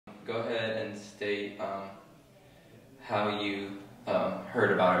go ahead and state how you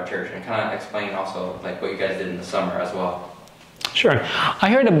heard about our church, and kind of explain also like what you guys did in the summer as well. Sure. I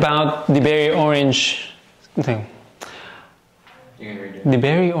heard about DeBary-Orange thing. You can read it.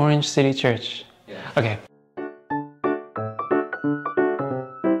 DeBary-Orange City Church. Yeah. Okay.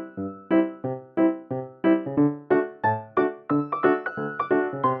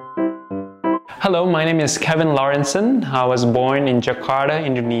 Hello, my name is Kevin Lawrensen. I was born in Jakarta,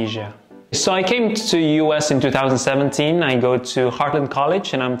 Indonesia. So I came to US in 2017. I go to Heartland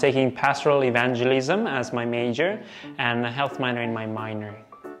College and I'm taking pastoral evangelism as my major and a health minor in my minor.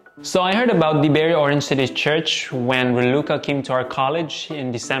 So I heard about DeBary-Orange City Church when Reluca came to our college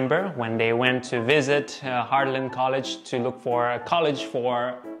in December, when they went to visit Heartland College to look for a college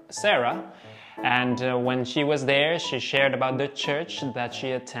for Sarah. And when she was there, she shared about the church that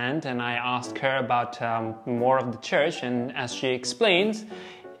she attended, and I asked her about more of the church, and as she explained,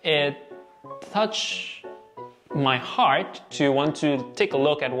 it touched my heart to want to take a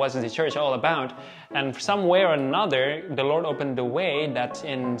look at what the church all about. And some way or another, the Lord opened the way that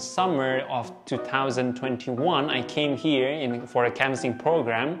in summer of 2021, I came here for a canvassing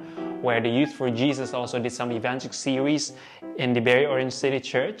program where the Youth for Jesus also did some evangelical series in the DeBary-Orange City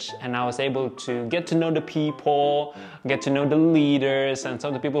Church, and I was able to get to know the people, get to know the leaders and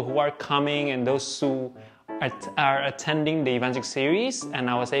some of the people who are coming and those who are attending the evangelical series, and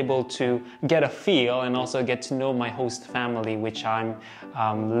I was able to get a feel and also get to know my host family, which I'm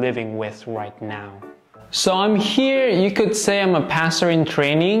living with right now. So I'm here, you could say I'm a pastor in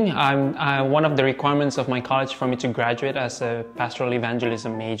training. One of the requirements of my college for me to graduate as a pastoral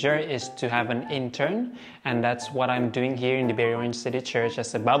evangelism major is to have an intern, and that's what I'm doing here in the DeBary-Orange City Church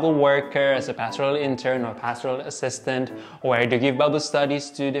as a Bible worker, as a pastoral intern or pastoral assistant, or to give Bible studies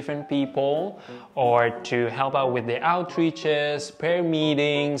to different people, or to help out with the outreaches, prayer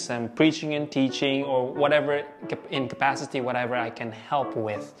meetings, and preaching and teaching, or whatever in capacity, whatever I can help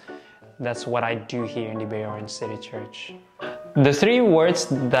with. That's what I do here in the DeBary-Orange City Church. The three words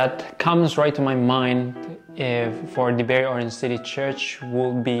that comes right to my mind for the DeBary-Orange City Church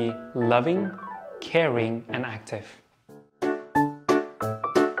will be loving, caring, and active.